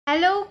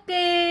Hello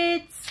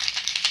kids,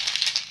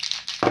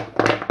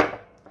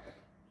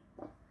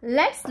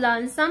 let's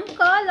learn some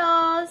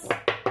colors.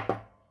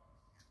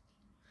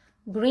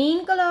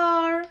 Green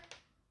color,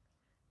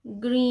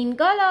 green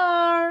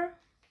color.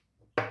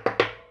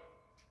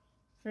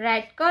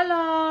 Red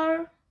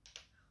color,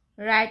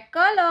 red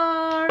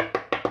color.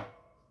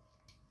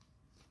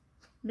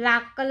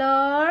 Black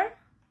color,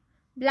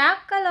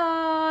 black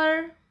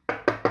color.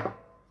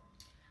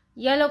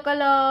 Yellow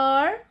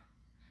color,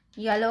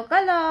 yellow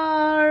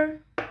color.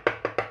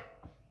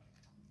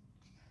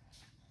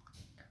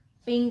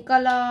 Pink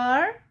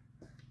color,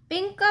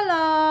 pink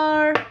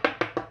color.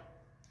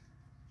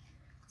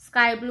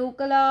 Sky blue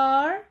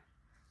color,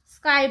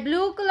 sky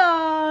blue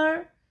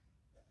color.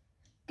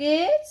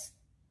 Kids,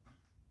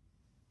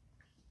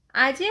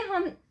 आज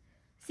हम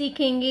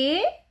सीखेंगे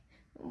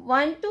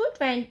 1 to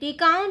 20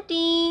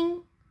 counting.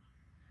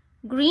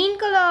 Green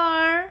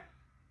colour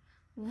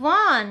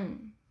 1,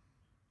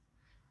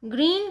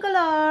 green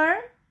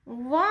colour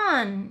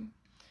 1.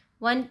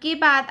 1 के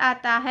बाद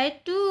आता है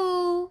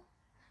 2.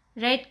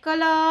 Red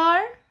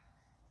colour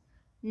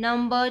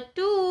number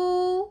 2.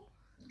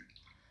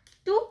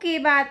 2 के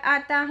बाद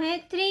आता है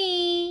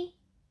 3.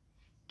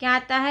 क्या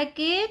आता है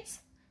किड्स?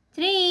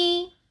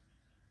 3.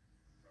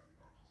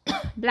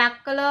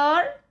 Black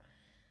colour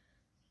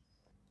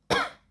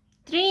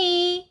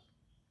 3.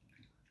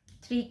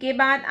 3 के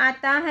बाद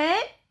आता है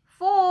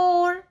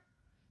 4.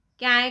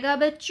 क्या आएगा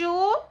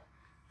बच्चों?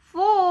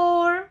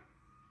 4.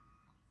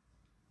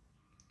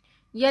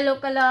 Yellow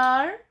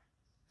colour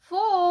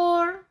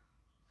 4.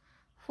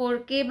 4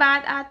 के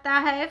बाद आता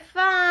है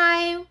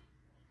 5.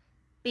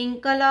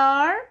 Pink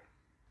colour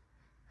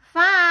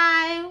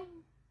 5.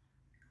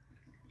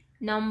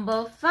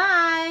 नंबर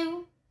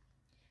 5.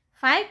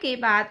 5 के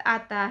बाद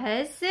आता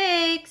है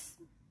 6.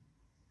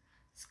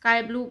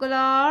 Sky blue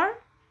colour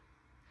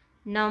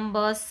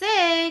number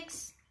 6.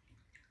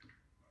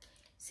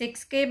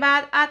 6 के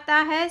बाद आता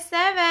है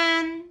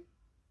 7.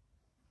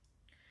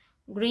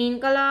 Green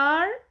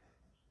colour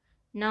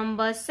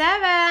number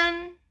 7.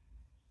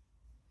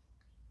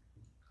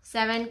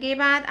 7 के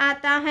बाद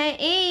आता है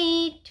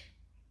 8.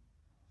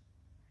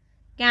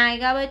 क्या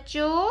आएगा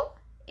बच्चों?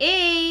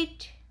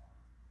 8.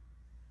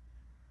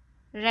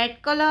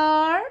 Red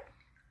colour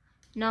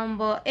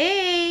number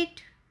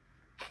 8.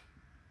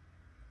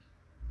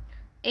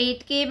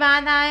 8 के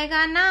बाद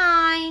आएगा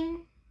 9.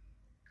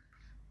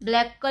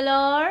 Black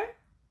colour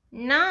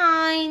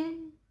 9.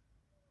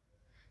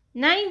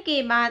 9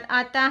 के बाद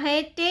आता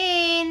है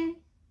 10.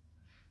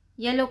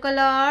 Yellow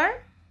colour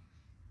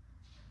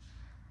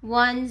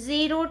 1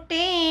 0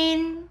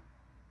 10.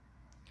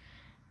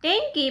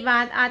 10 के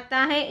बाद आता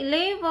है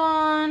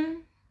 11.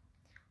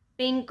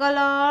 Pink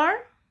colour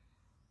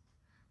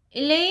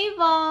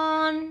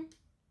 11.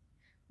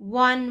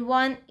 1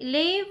 1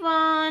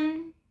 11.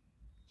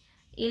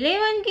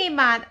 11 के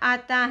बाद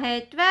आता है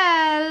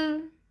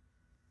 12.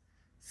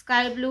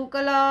 Sky blue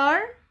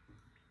colour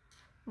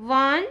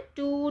 1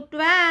 2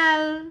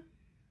 12.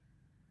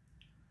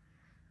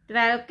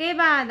 12 के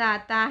बाद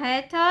आता है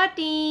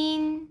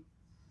 13.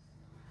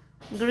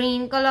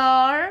 Green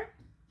colour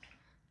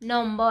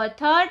number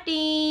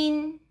 13.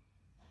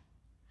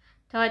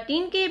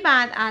 13 के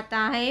बाद आता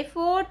है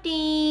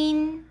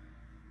 14.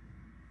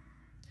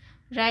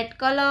 Red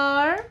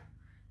colour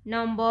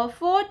number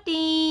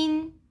 14.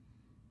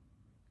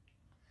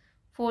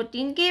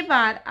 14 के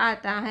बाद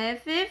आता है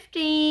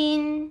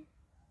 15.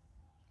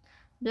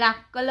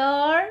 Black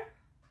colour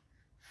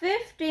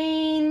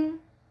 15.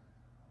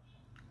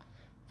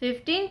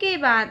 15 के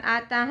बाद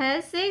आता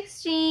है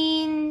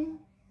 16.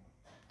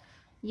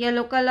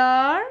 Yellow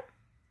colour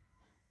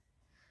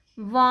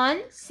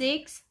 1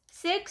 6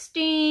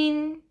 16.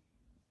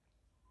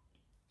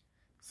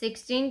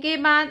 16 के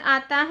बाद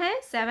आता है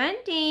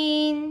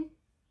 17.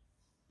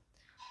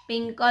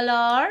 Pink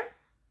colour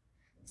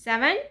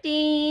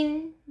 17.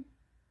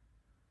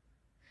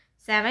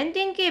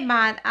 17 के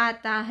बाद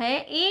आता है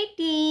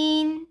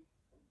 18.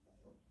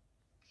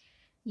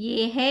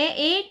 ये है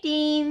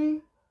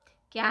 18.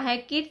 क्या है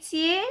किड्स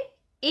ये?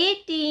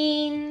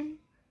 18.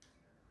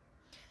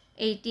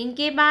 18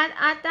 के बाद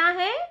आता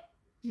है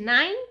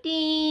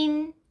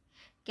 19.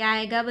 क्या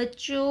आएगा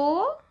बच्चों?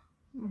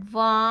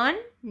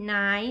 1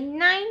 9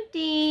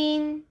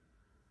 19.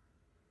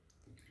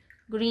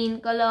 Green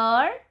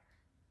colour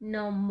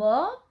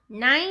number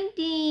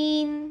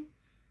 19.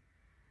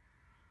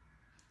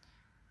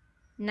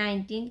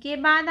 19 के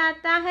बाद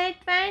आता है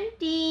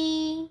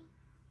 20.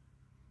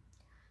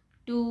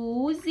 2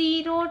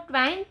 0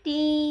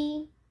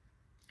 20.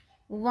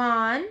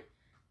 1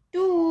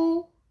 2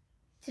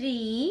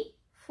 3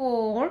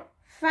 4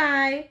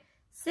 5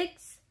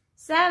 6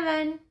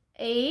 7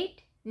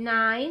 8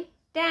 9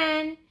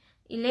 10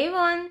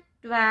 11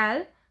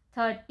 12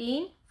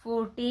 13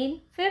 14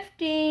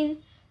 15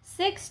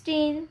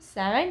 16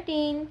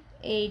 17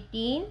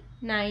 18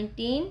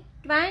 19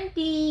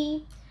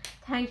 20.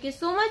 Thank you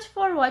so much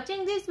for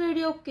watching this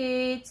video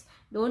kids.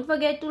 Don't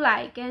forget to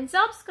like and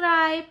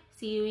subscribe.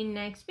 See you in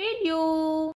next video.